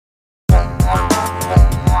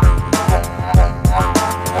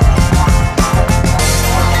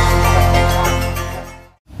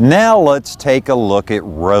Now let's take a look at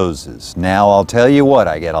roses. Now I'll tell you what,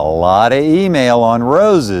 I get a lot of email on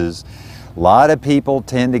roses. A lot of people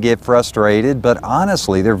tend to get frustrated, but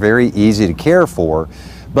honestly they're very easy to care for.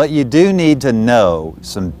 But you do need to know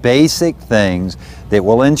some basic things that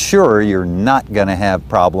will ensure you're not going to have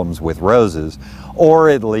problems with roses, or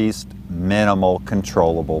at least minimal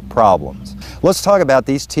controllable problems. Let's talk about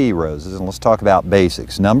these tea roses and let's talk about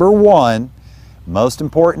basics. Number one, most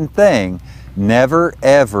important thing, never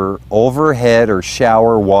ever overhead or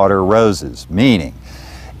shower water roses. Meaning,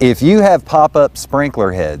 if you have pop-up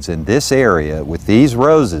sprinkler heads in this area with these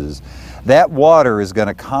roses, that water is going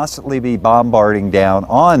to constantly be bombarding down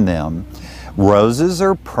on them. Roses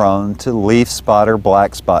are prone to leaf spot or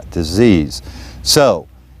black spot disease. So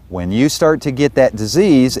when you start to get that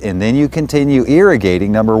disease and then you continue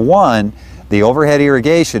irrigating, number one, the overhead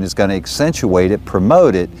irrigation is going to accentuate it,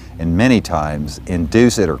 promote it, and many times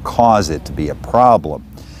induce it or cause it to be a problem.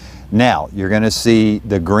 Now, you're going to see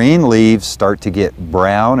the green leaves start to get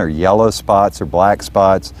brown or yellow spots or black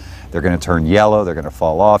spots. They're going to turn yellow, they're going to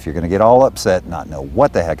fall off, you're going to get all upset and not know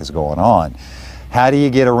what the heck is going on. How do you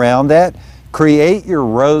get around that? Create your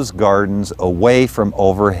rose gardens away from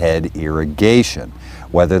overhead irrigation,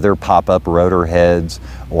 whether they're pop-up rotor heads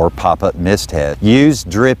or pop-up mist heads. Use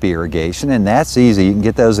drip irrigation, and that's easy. You can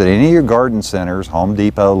get those at any of your garden centers, Home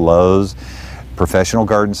Depot, Lowe's, professional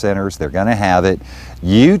garden centers, they're going to have it.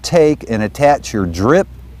 You take and attach your drip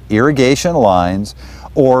irrigation lines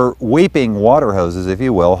or weeping water hoses, if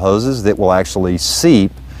you will, hoses that will actually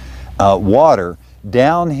seep water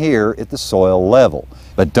down here at the soil level.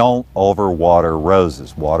 But don't overwater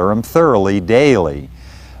roses. Water them thoroughly daily,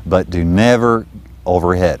 but do never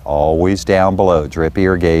overhead. Always down below, drip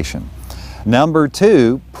irrigation. Number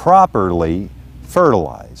two, properly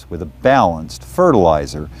fertilize with a balanced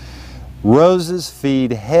fertilizer. Roses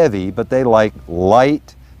feed heavy, but they like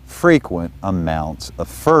light, frequent amounts of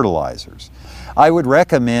fertilizers. I would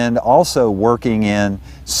recommend also working in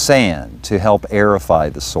sand to help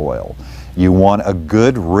aerify the soil. You want a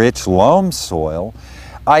good, rich loam soil.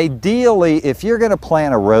 Ideally, if you're going to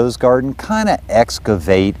plant a rose garden, kind of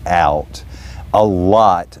excavate out a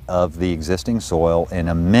lot of the existing soil and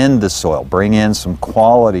amend the soil. Bring in some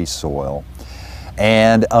quality soil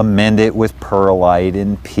and amend it with perlite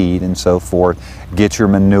and peat and so forth. Get your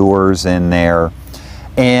manures in there,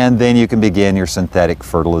 and then you can begin your synthetic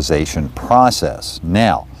fertilization process.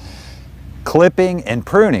 Now, clipping and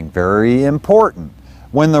pruning, very important.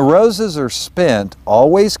 When the roses are spent,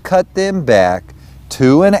 always cut them back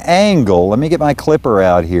to an angle. Let me get my clipper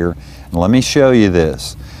out here and let me show you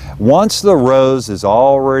this. Once the rose has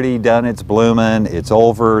already done its blooming, it's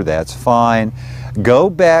over, that's fine. Go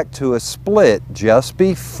back to a split just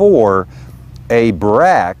before a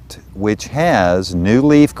bract, which has new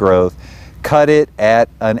leaf growth. Cut it at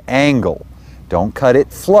an angle. Don't cut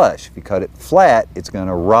it flush. If you cut it flat, it's going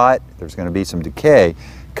to rot. There's going to be some decay.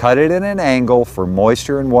 Cut it at an angle for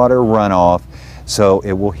moisture and water runoff so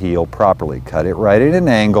it will heal properly. Cut it right at an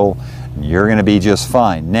angle and you're going to be just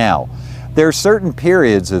fine. Now, there are certain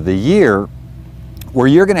periods of the year where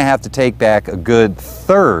you're going to have to take back a good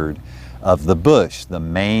third of the bush, the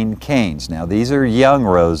main canes. Now, these are young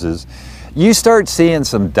roses. You start seeing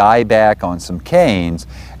some dieback on some canes,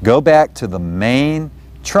 go back to the main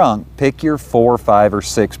trunk, pick your 4, 5, or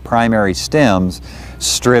 6 primary stems,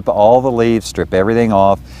 strip all the leaves, strip everything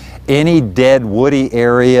off. Any dead woody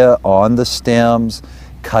area on the stems,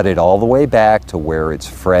 cut it all the way back to where it's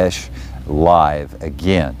fresh, live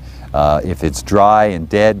again. If it's dry and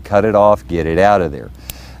dead, cut it off, get it out of there.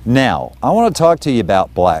 Now, I want to talk to you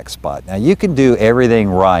about black spot. Now, you can do everything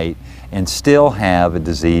right and still have a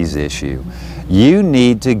disease issue. You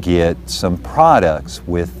need to get some products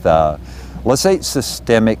with, let's say,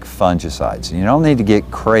 systemic fungicides. You don't need to get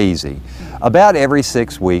crazy. About every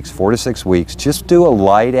 6 weeks, 4 to 6 weeks, just do a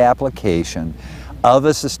light application of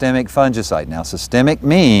a systemic fungicide. Now, systemic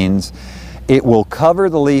means it will cover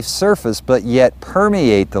the leaf surface, but yet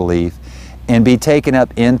permeate the leaf and be taken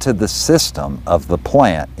up into the system of the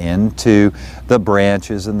plant, into the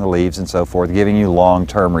branches and the leaves and so forth, giving you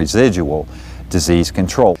long-term residual disease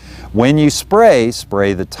control. When you spray,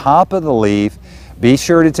 spray the top of the leaf. Be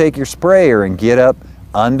sure to take your sprayer and get up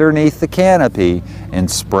underneath the canopy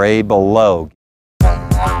and spray below.